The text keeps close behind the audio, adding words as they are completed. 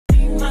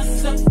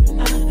myself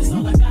and I, that's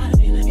all I got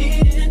in the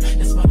end.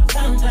 That's what I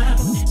found out,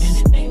 and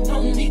it ain't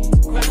no need to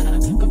cry. I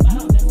took a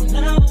vow that from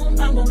now on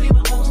I'm gonna be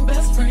my own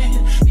best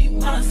friend. Be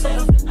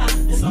myself and I,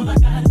 that's all I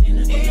got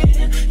in the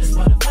end. That's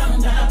what I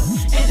found out,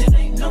 and it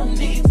ain't no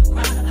need to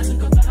cry. I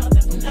took a vow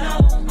that from now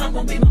on I'm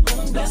gonna be my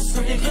own best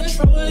friend.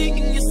 Controlling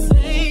and you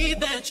say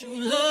that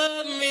you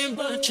love me,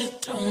 but you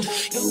don't.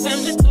 Your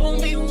family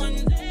told me one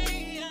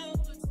day I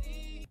would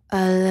see.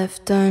 I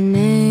left our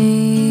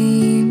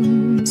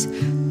names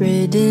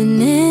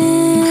written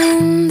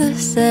in the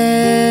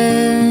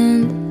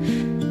sand.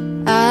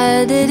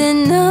 I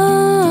didn't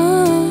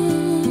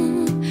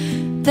know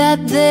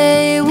that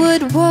they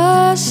would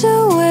wash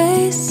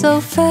away so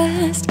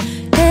fast,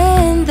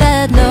 and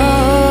that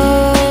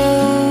love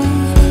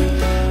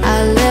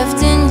I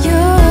left in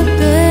your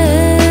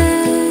bed.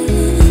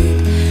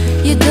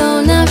 You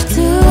don't have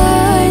to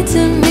lie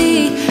to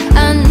me,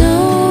 I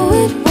know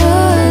it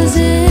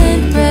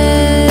wasn't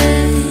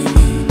red.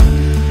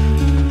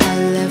 I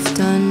left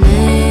our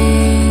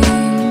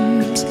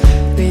names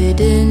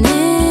written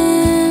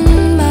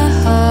in my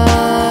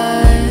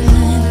heart.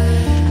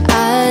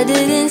 I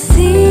didn't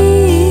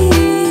see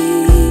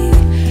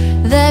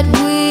that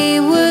we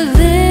were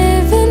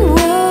living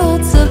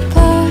worlds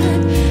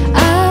apart.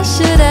 I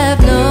should have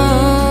known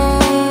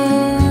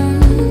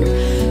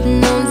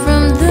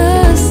from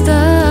the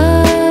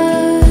start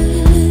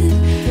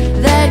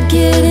that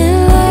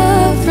getting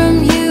love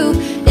from you,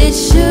 it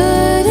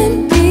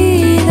shouldn't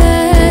be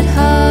that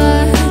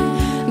hard.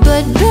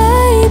 But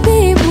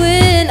baby,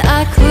 when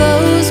I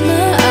close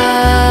my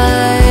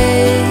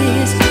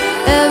eyes,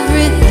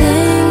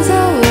 everything's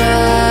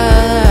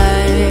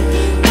alright.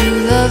 You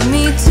love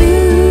me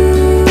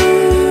too,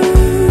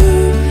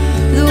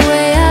 the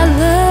way I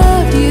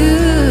loved you.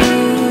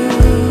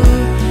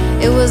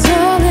 It was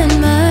all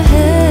in my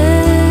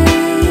head,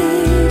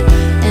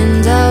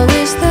 and I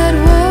wish that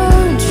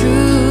weren't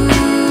true.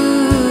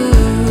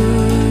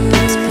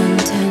 It's been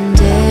 10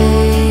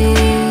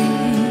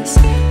 days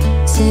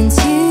since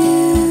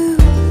you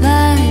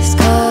last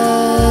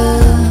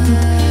called.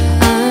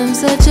 I'm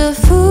such a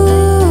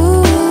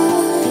fool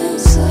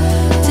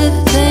to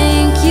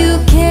think you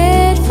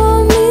cared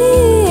for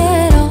me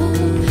at all.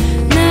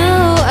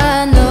 Now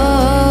I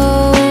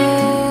know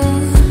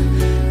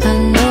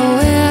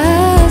where I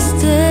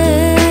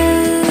stand.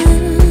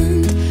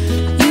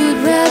 You'd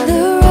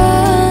rather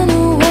run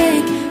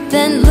away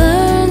than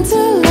learn to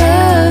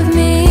love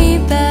me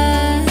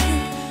back.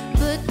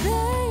 But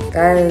baby,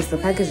 Guys, the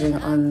packaging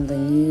on the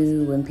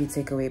new Wimpy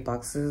takeaway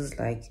boxes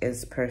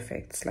is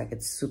perfect.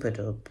 It's super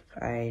dope.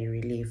 I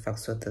really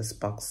fucks with this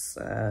box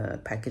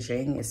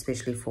packaging,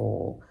 especially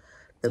for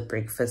the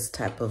breakfast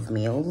type of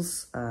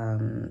meals,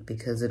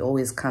 because it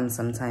always comes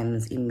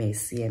sometimes in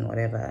messy and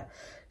whatever.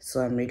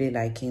 So I'm really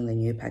liking the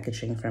new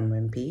packaging from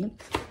Wimpy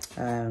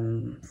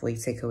for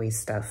takeaway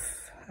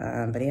stuff.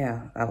 But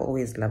yeah, I've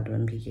always loved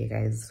Wimpy here,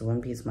 guys.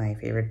 Wimpy is my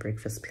favorite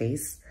breakfast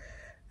place.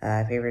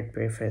 Favorite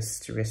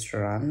breakfast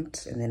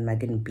restaurant, and then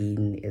Mug and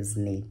Bean is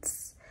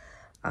Nate's.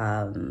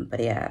 But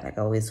yeah, I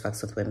always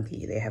fucks with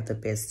Wimpy. They have the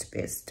best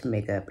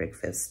mega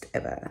breakfast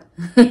ever.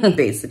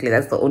 Basically,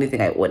 that's the only thing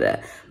I order: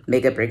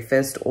 mega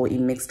breakfast or a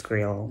mixed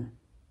grill,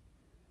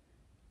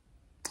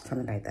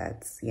 something like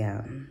that.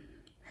 Yeah.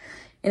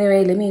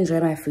 Anyway, let me enjoy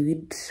my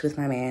food with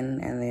my man,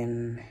 and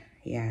then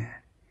yeah,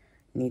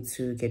 need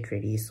to get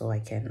ready so I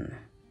can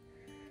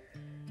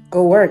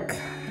go work.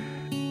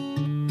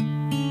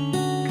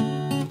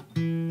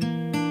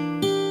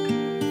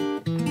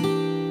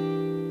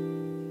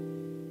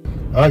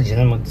 Oh, you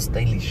know, look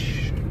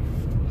stylish.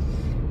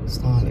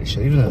 Stylish,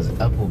 even as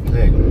Apple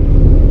Pay.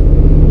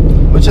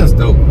 Which is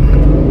dope.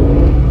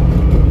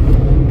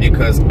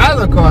 Because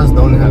other cars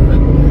don't have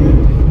it.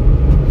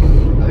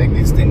 I think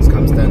these things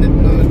come standard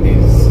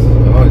nowadays.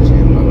 Oh,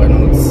 Jim, my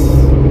notes.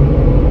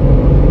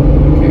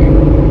 Okay.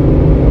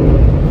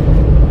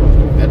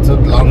 That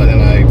took longer than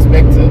I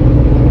expected.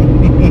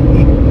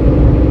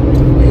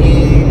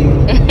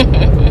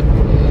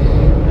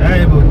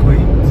 Alright, but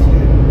wait.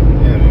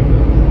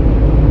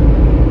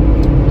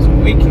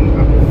 Waking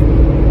up.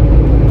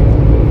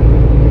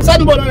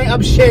 Somebody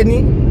up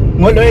Shani.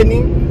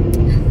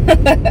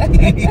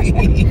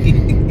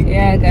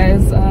 Yeah,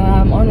 guys,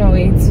 I'm on my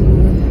way to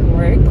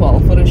work. Well,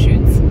 photo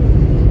shoots.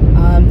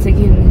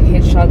 Taking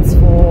headshots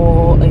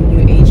for a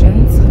new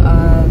agent.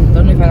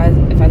 Don't know if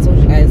I told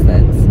you guys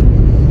that.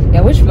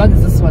 Yeah, which vlog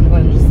is this one?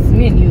 Just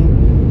me and you.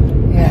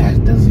 Yeah,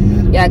 it doesn't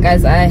matter. Yeah,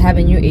 guys, I have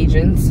a new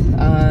agent.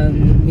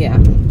 Yeah.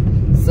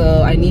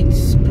 So I need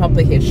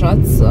proper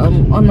headshots.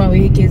 On my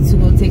way here to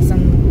go take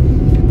some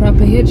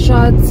proper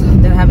headshots.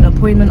 Then I have an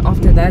appointment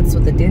after that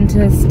with the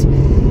dentist.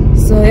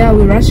 So yeah,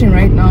 we're rushing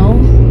right now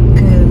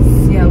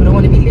because yeah, we don't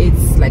want to be late.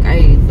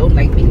 I don't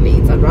like being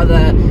late. I'd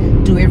rather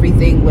do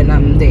everything when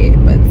I'm there.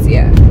 But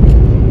yeah,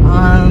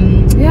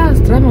 yeah,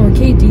 it's driving on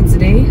KD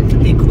today.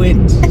 He quit.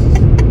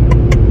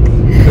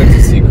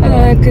 Courtesy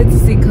car.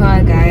 Courtesy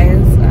car,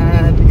 guys,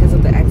 because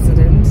of the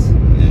accident.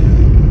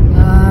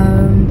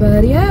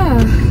 But yeah.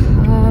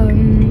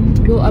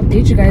 We'll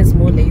update you guys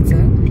more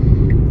later.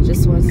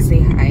 Just want to say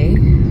hi.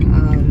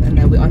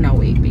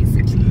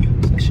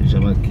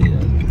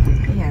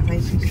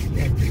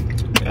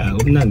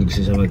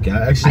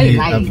 Actually,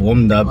 I've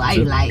warmed up. Why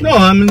you lying? No,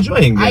 I'm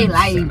enjoying it. Why you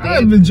lying, babe?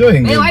 I'm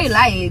enjoying Hey, it. why you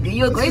lying?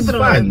 You're going through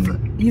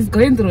fun. it. He's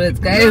going through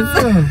it, guys.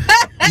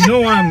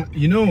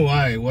 You know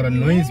why? What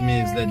annoys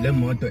me is that Le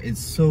Moto is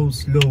so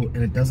slow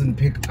and it doesn't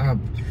pick up.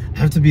 I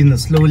have to be in the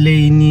slow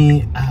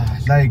lane.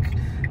 Like,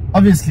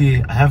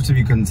 obviously, I have to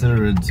be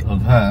considerate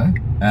of her.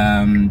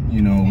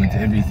 You know, with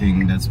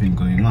everything that's been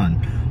going on.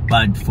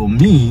 But for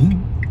me,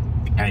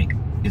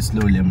 it's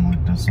slow Le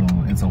Moto, so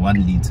it's a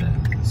 1 liter.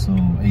 So,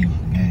 hey.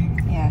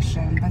 Yeah,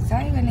 sure. But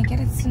are you gonna get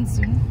it soon?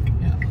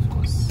 Yeah, of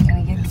course. You're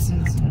gonna get it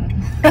soon.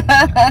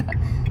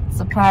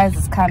 Surprise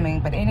is coming.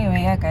 But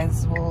anyway, yeah,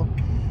 guys, we'll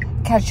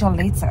catch y'all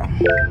later.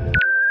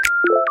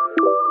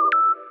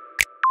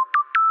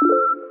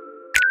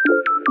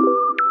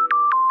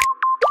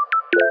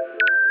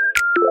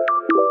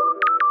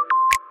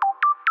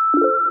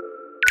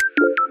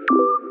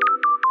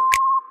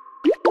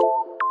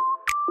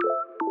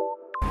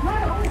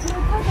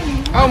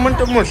 Oh,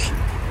 Montamush.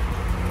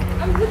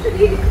 I'm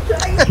literally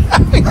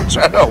I'm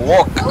trying to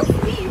walk.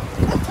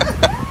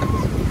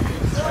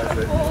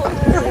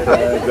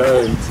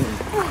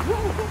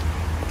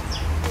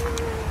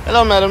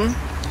 Hello, madam.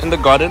 In the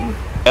garden?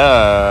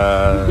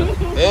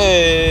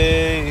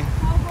 Hey.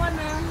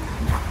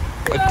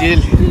 What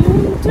deal?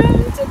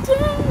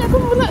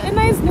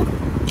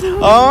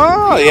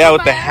 Oh, yeah,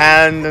 with the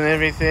hand and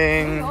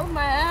everything. Oh,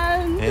 my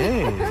hand.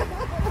 Hey.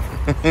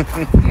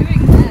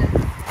 Doing that.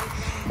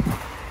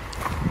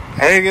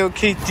 There you go,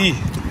 Katie.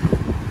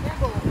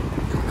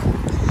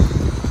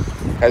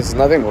 There's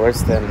nothing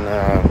worse than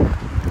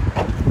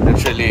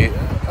literally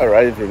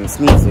arriving,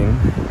 sneezing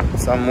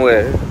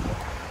somewhere.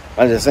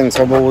 I just think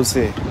someone will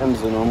say, I'm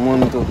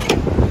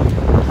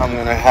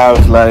gonna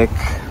have like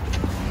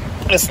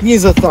a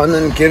sneeze-a-thon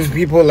and give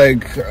people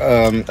like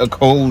a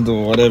cold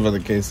or whatever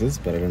the case is,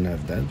 but I don't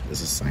have that.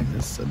 It's a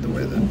sinus and the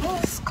weather. Oh,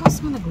 this car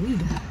smells like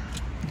weed.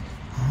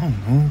 I don't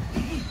know.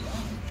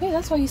 Hey,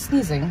 that's why you're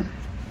sneezing.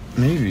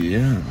 Maybe,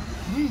 yeah.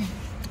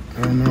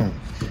 I don't know.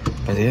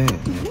 But yeah.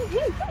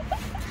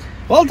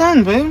 Well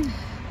done, babe.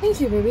 Thank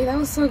you, baby. That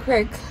was so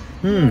quick.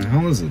 How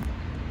was it?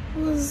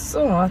 It was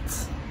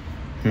alright.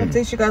 I'll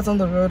take you guys on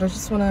the road. I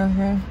just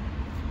wanna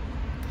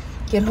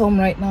get home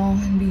right now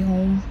and be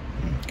home.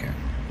 Okay.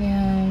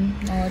 Yeah,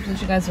 I'll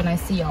update you guys when I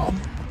see y'all.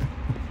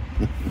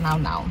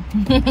 now.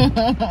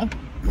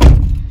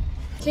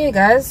 Okay,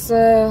 guys.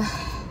 We're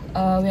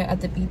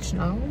at the beach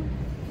now.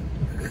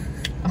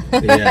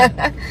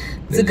 Yeah.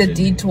 Took a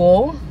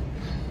detour.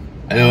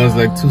 And it was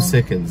like 2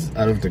 seconds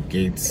out of the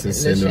gates.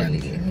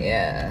 Literally,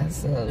 yeah.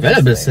 So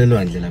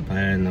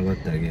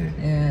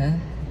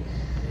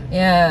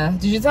yeah.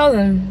 Did you tell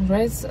them,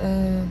 right?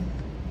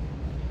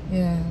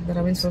 Yeah, that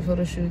I went for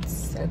photo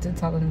shoots. I did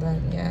tell them that.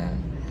 Yeah,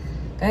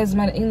 guys,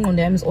 my England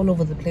is all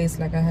over the place.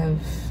 Like, I have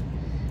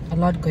a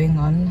lot going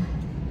on.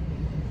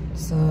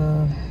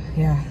 So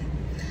yeah.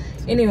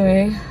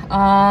 Anyway,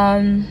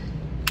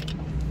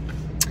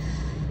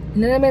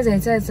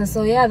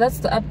 so yeah, that's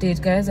the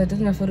update, guys. I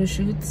did my photo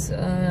shoot.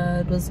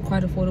 It was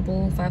quite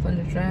affordable,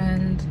 500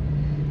 rand.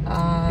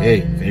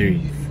 Hey,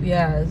 very.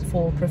 Yeah,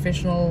 for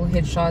professional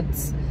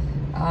headshots.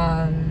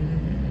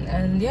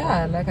 And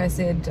yeah, like I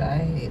said,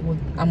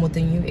 I'm with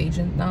a new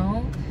agent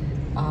now.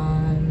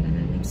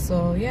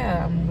 So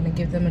yeah, I'm gonna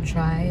give them a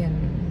try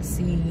and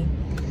see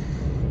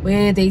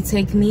where they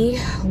take me,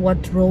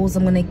 what roles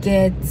I'm gonna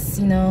get,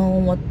 you know,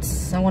 what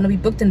I want to be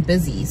booked and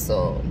busy.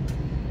 So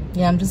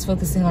yeah, I'm just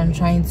focusing on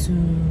trying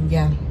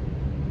to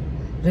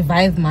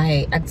revive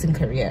my acting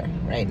career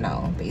right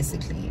now,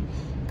 basically,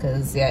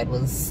 because yeah, it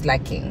was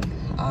lacking.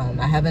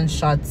 I haven't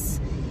shot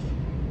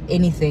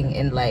anything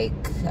in like,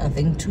 I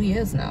think 2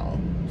 years now.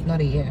 Not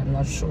a year, I'm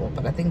not sure,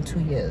 but I think 2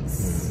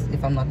 years,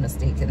 if I'm not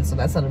mistaken. So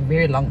that's a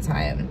very long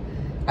time.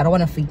 I don't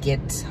want to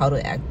forget how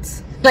to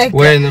act. Like,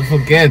 when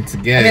forget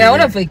again. I mean, I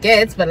want to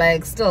forget, but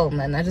like, still,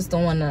 man, I just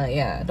don't want to.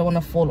 Yeah, I don't want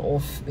to fall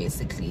off,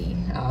 basically,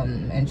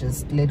 and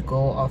just let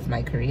go of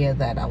my career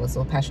that I was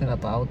so passionate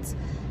about,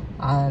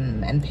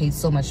 and paid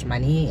so much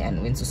money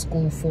and went to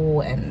school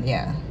for, and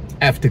yeah.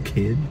 After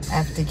kid,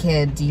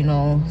 you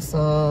know.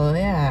 So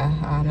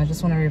yeah, I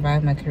just want to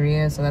revive my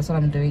career. So that's what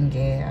I'm doing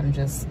here. I'm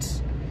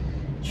just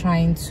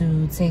trying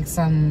to take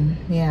some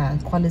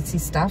quality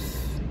stuff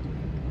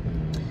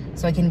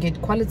so I can get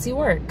quality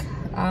work.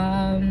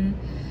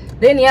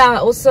 Then yeah, I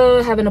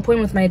also have an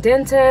appointment with my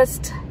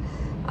dentist.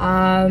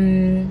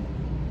 Yeah,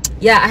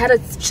 I had a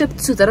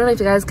chipped tooth. I don't know if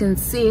you guys can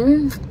see.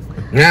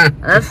 yeah,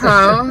 That's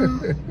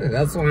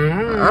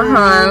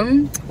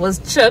was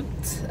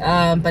chipped,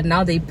 but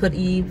now they put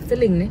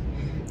filling.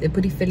 They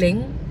put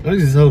filling. What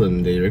did you tell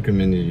them? They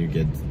recommended you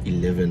get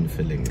 11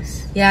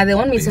 fillings. Yeah, they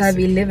want me to have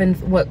 11.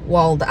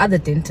 Well, the other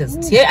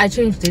dentist. Yeah, I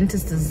changed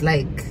dentist is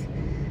like.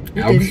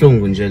 Yeah, but before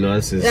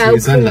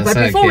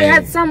I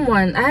had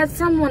someone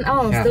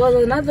else. Yeah. There was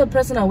another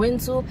person I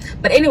went to,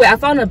 but anyway, I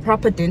found a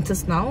proper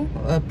dentist now,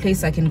 a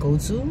place I can go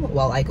to.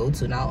 Well, I go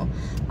to now.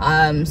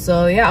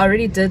 So yeah, I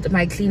already did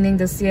my cleaning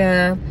this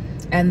year,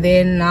 and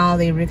then now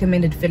they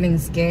recommended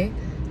fillings.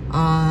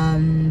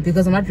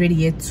 because I'm not ready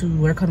yet to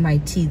work on my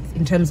teeth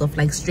in terms of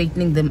like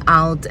straightening them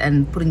out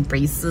and putting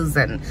braces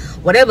and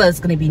whatever is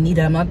going to be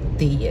needed. I'm not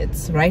there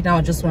yet. Right now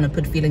I just want to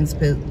put fillings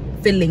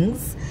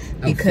because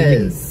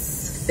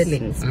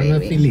fillings,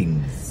 baby.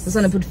 Feelings. Just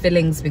want to put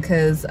fillings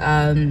because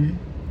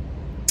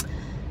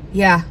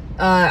yeah,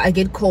 I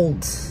get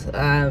cold.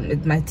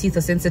 My teeth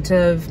are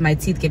sensitive, my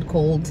teeth get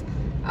cold.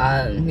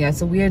 Yeah,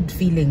 it's a weird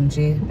feeling,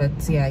 Jay, but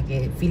yeah, I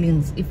get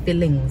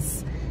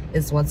fillings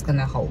is what's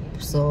gonna help.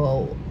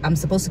 So I'm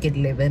supposed to get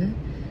 11,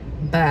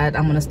 but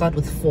I'm gonna start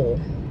with 4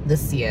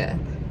 this year,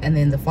 and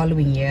then the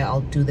following year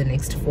I'll do the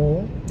next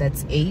 4.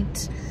 That's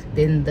 8.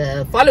 Then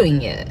the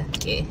following year,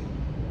 okay,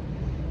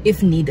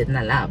 if needed,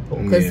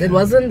 nalapo, because it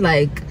wasn't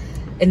like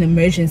an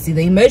emergency.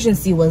 The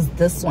emergency was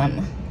this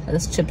one,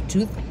 this chipped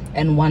tooth,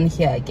 and one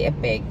here I get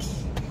back.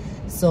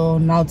 So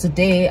now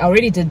today I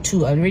already did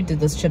 2. I already did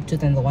this chipped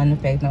tooth and the one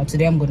back. Now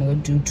today I'm gonna go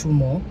do 2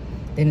 more.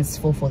 Then it's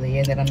 4 for the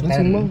year. That I'm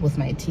done with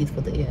my teeth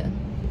for the year.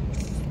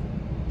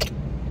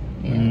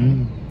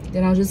 Yeah.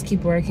 Then I'll just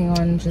keep working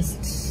on just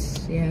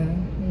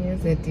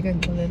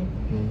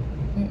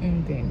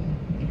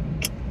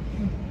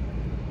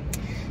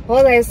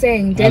what was I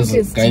saying?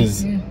 Dentist.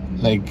 Guys,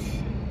 like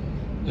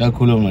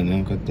cool man,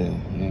 I don't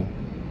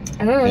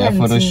know. Yeah,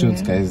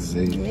 photoshoots, guys.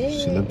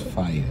 She looked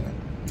fire.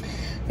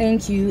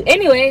 Thank you.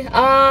 Anyway,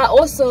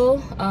 also,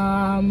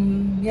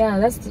 yeah,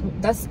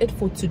 that's it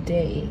for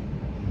today.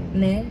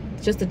 Ne?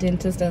 Just the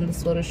dentist and the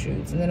photo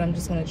shoots, and then I'm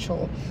just gonna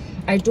chill.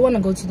 I do want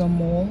to go to the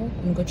mall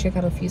and go check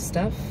out a few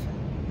stuff.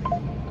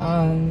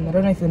 I don't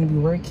know if you're gonna be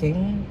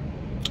working,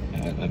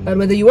 but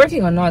whether you're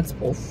working or not,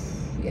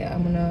 yeah,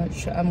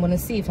 I'm gonna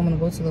see if I'm gonna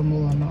go to the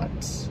mall or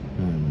not.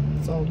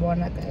 So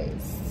wanna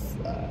guys,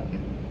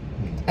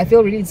 I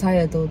feel really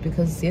tired though,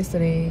 because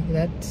yesterday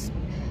that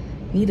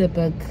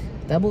Niederberg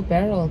double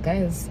barrel,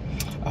 guys.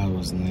 I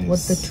was nice.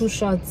 With the 2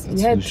 shots.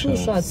 We had 2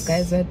 shots,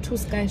 guys. We had 2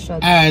 sky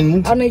shots.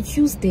 And on a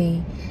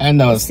Tuesday. And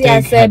our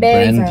steak had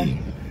brandy.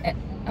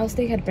 Our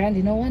steak had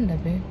brandy. No wonder,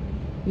 babe.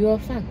 We were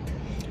fucked.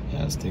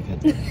 Yeah, our steak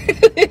had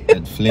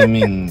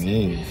flaming,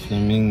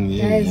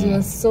 yeah. Guys, we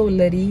were so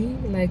litty.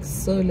 Like,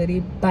 so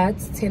litty. But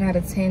 10 out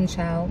of 10,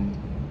 child.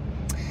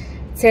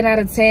 10 out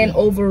of 10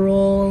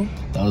 overall.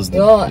 That was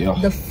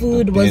the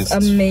food was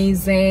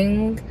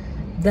amazing.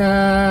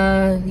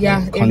 The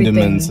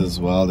condiments as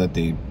well that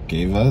they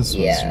gave us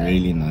was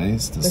really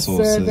nice. The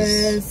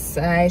sauces,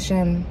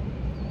 service,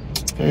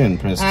 very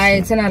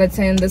impressive. 10 out of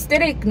 10. The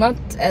aesthetic not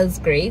as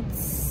great,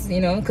 you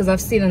know, because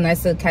I've seen a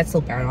nicer Cattle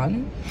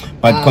Baron.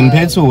 But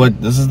compared to what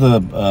this is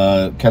the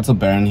Cattle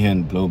Baron here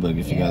in Bloberg,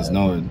 if you guys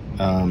know it.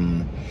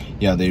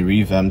 Yeah, they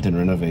revamped and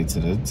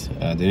renovated it.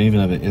 They don't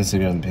even have an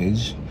Instagram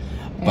page,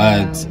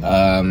 but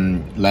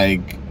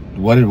like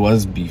what it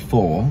was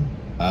before.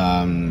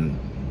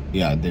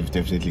 Yeah, they've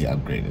definitely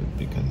upgraded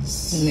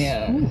because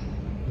it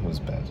was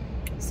bad.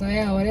 So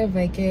yeah, whatever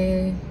it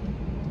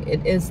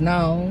is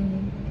now,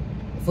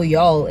 for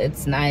y'all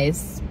it's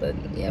nice, but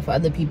yeah, for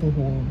other people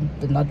who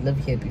did not live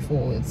here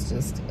before, it's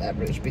just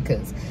average.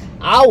 Because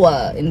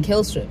in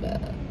Kilstriver,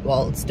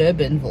 well, it's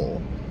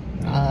Durbanville.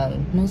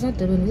 No, it's not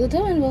Durbanville. Is it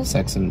Durbanville?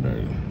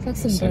 Saxonburg. Yeah,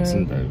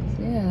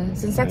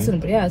 it's in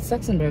Saxonburg. Yeah, it's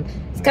Saxonburg.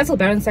 It's Castle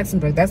Baron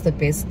Saxonburg. That's the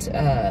best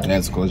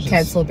that's gorgeous.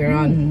 Castle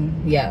Baron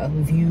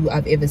view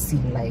I've ever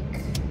seen. Like,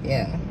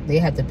 yeah, they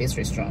have the best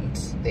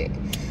restaurant there.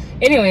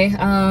 Anyway,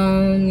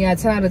 yeah,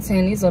 10 out of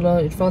 10. It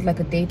felt like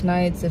a date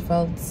night. It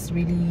felt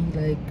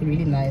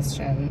really nice,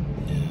 Chan.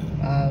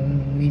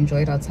 We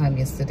enjoyed our time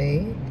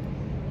yesterday.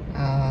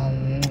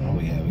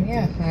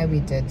 We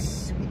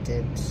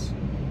did.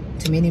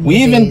 Too many more we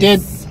even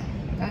days.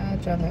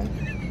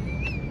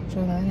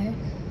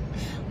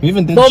 We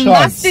even did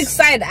bombastic shots.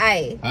 Side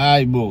eye.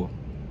 Aye, bro.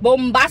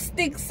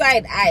 Bombastic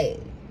side eye.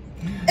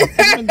 We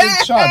even did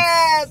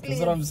shots. That's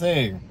what I'm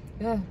saying.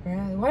 Yeah,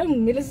 why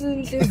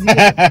Millicent?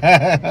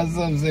 That's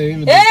what I'm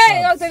saying.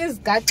 Hey,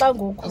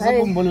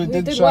 we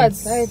did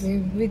shots.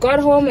 We got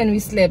home and we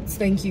slept.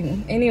 Thank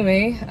you.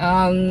 Anyway,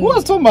 who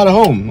was talking about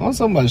home? I was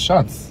talking about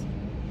shots.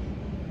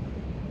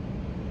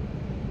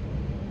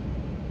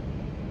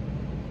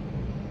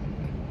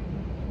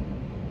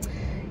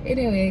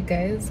 Anyway,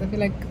 guys, I feel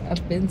like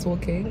I've been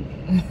talking.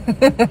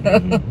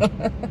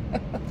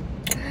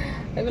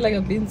 I feel like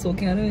I've been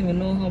talking. I don't even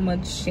know how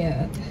much.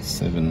 Yeah.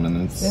 7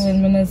 minutes.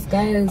 7 minutes,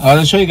 guys. I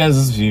want to show you guys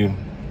this view.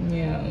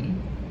 Yeah.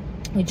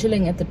 We're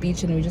chilling at the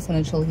beach and we're just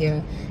gonna chill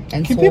here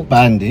and keep talk. it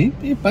bandy.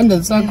 Hey, we are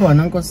guys, no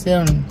trauma.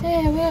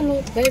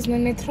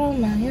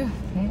 Yeah.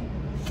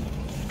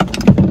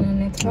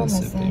 No trauma.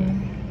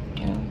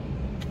 Yeah.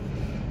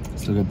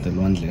 Let's look at the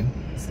laundry.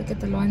 Let's look at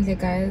the laundry,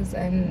 guys,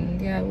 and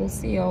yeah, we'll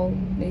see y'all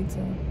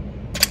later.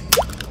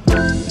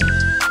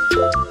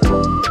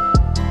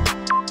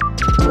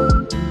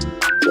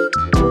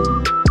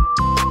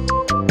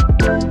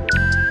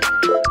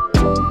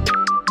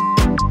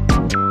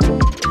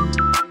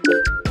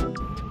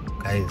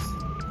 Guys,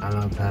 I'm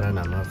a parent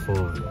on my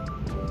phone.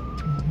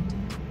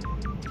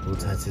 Who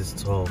touches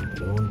Tom?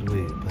 Don't do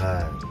it,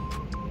 pad.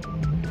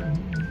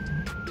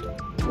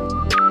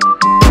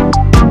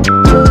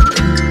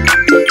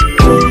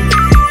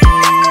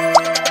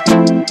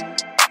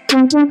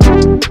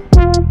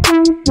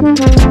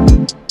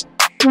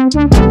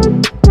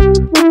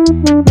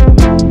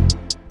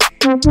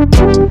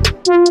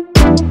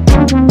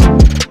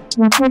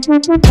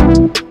 Okay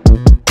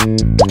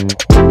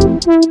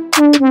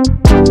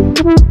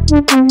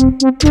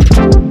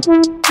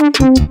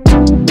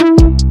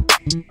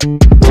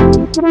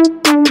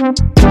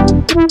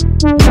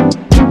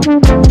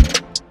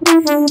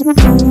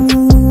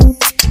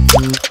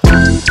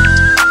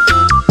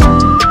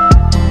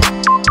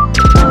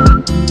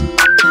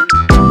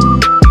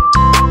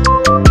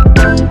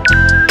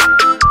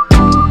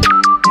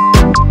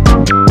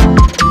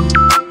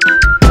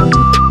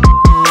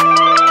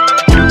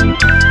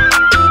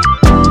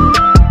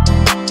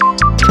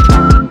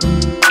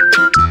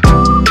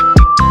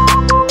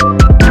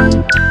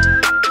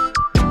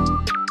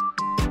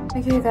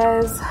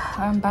guys,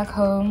 I'm back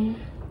home.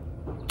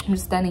 I'm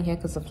just standing here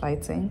because of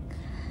lighting.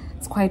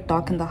 It's quite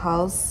dark in the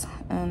house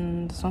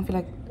and I don't feel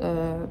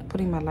like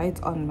putting my lights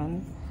on,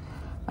 man.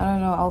 I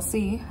don't know, I'll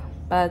see.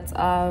 But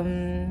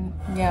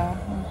yeah,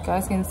 you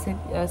guys can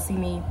see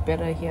me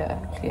better here,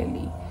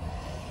 clearly.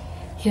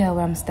 Here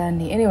where I'm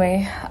standing.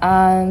 Anyway,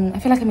 I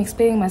feel like I'm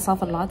explaining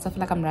myself a lot. I feel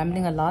like I'm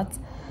rambling a lot.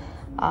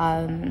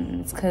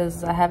 It's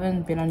because I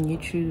haven't been on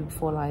YouTube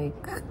for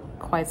like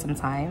quite some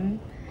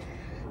time.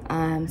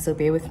 So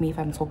bear with me if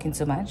I'm talking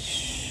too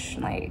much.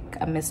 Like,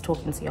 I miss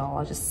talking to y'all.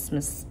 I just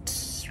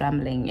missed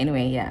rambling.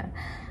 Anyway, yeah.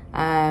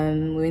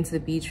 We went to the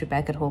beach. We're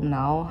back at home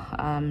now.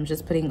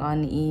 Just putting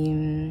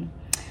on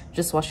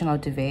just washing our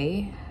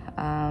duvet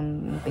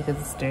because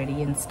it's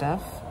dirty and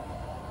stuff.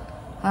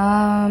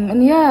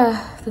 And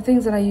yeah, the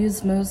things that I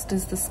use most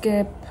is the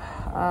Skip,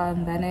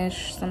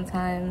 Vanish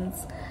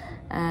sometimes,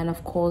 and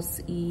of course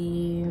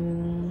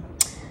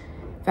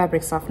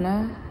fabric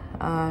softener.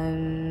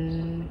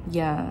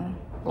 Yeah,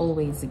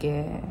 always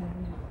again.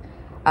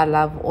 I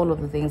love all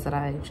of the things that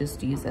I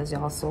just use. As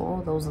y'all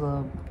saw, those are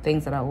the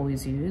things that I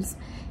always use.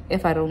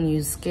 If I don't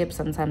use Skip,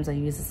 sometimes I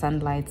use the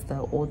Sunlight, the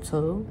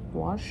auto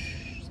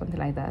wash, something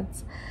like that.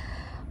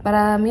 But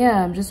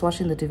yeah, I'm just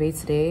washing the duvet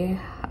today,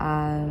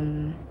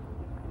 and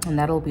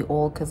that'll be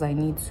all because I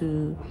need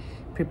to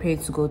prepare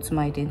to go to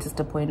my dentist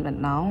appointment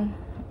now.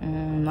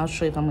 I'm not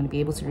sure if I'm going to be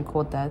able to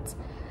record that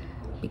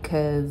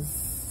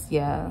because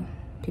yeah,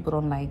 people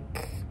don't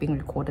like being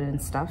recorded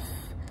and stuff.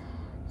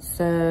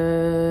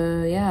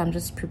 So yeah, I'm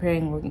just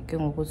preparing. We're going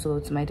to go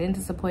to my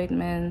dentist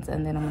appointment,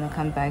 and then I'm going to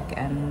come back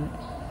and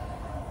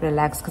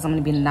relax because I'm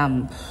going to be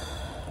numb.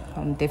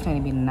 I'm definitely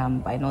be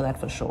numb, I know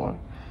that for sure.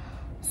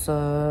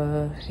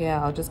 So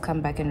yeah, I'll just come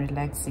back and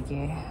relax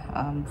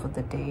again for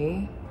the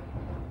day.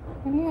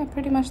 And yeah,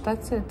 pretty much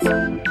that's it.